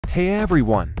Hey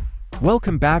everyone!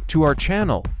 Welcome back to our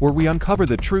channel, where we uncover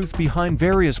the truth behind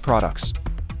various products.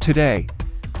 Today,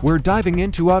 we're diving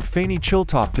into Outfany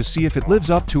ChillTop to see if it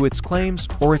lives up to its claims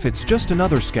or if it's just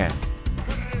another scam.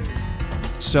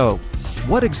 So,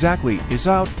 what exactly is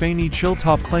Outfany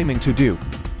ChillTop claiming to do?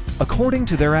 According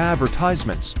to their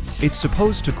advertisements, it's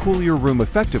supposed to cool your room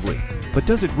effectively, but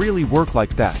does it really work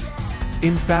like that?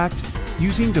 In fact,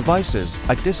 using devices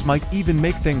like this might even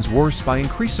make things worse by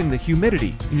increasing the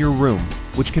humidity in your room,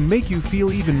 which can make you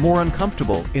feel even more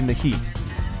uncomfortable in the heat.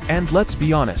 And let's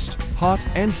be honest, hot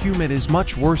and humid is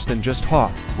much worse than just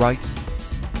hot, right?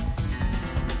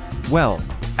 Well,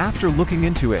 after looking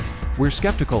into it, we're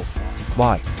skeptical.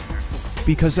 Why?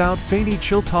 Because Outfany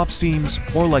ChillTop seems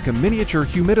more like a miniature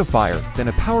humidifier than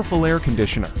a powerful air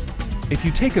conditioner. If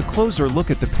you take a closer look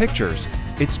at the pictures,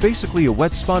 it's basically a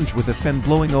wet sponge with a fan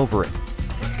blowing over it.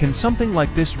 Can something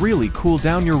like this really cool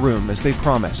down your room as they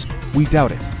promise? We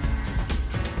doubt it.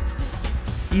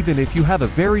 Even if you have a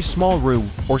very small room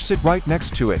or sit right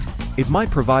next to it, it might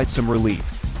provide some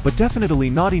relief, but definitely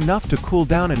not enough to cool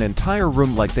down an entire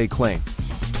room like they claim.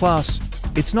 Plus,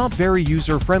 it's not very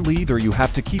user-friendly either. You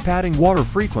have to keep adding water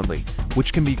frequently,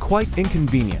 which can be quite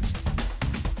inconvenient.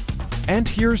 And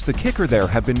here's the kicker: there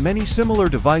have been many similar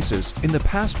devices in the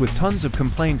past with tons of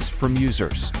complaints from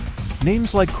users.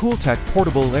 Names like CoolTech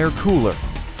Portable Air Cooler,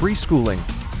 Breeze Cooling,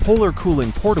 Polar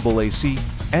Cooling Portable AC,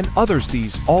 and others.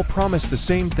 These all promise the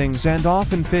same things and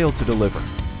often fail to deliver.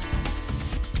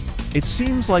 It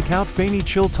seems like Outfany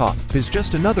ChillTop is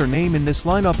just another name in this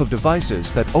lineup of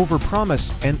devices that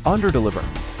overpromise and underdeliver.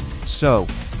 So,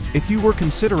 if you were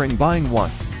considering buying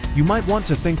one, you might want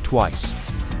to think twice.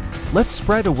 Let's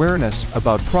spread awareness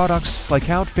about products like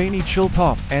Outfany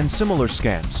ChillTop and similar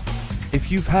scams. If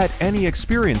you've had any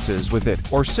experiences with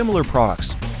it or similar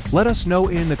products, let us know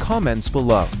in the comments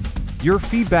below. Your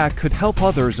feedback could help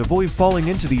others avoid falling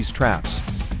into these traps.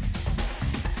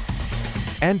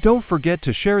 And don't forget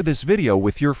to share this video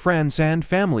with your friends and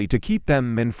family to keep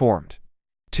them informed.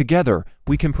 Together,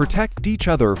 we can protect each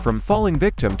other from falling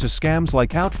victim to scams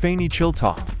like Outfany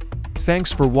ChillTop.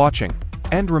 Thanks for watching,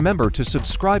 and remember to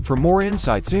subscribe for more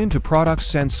insights into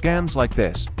products and scams like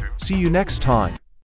this. See you next time.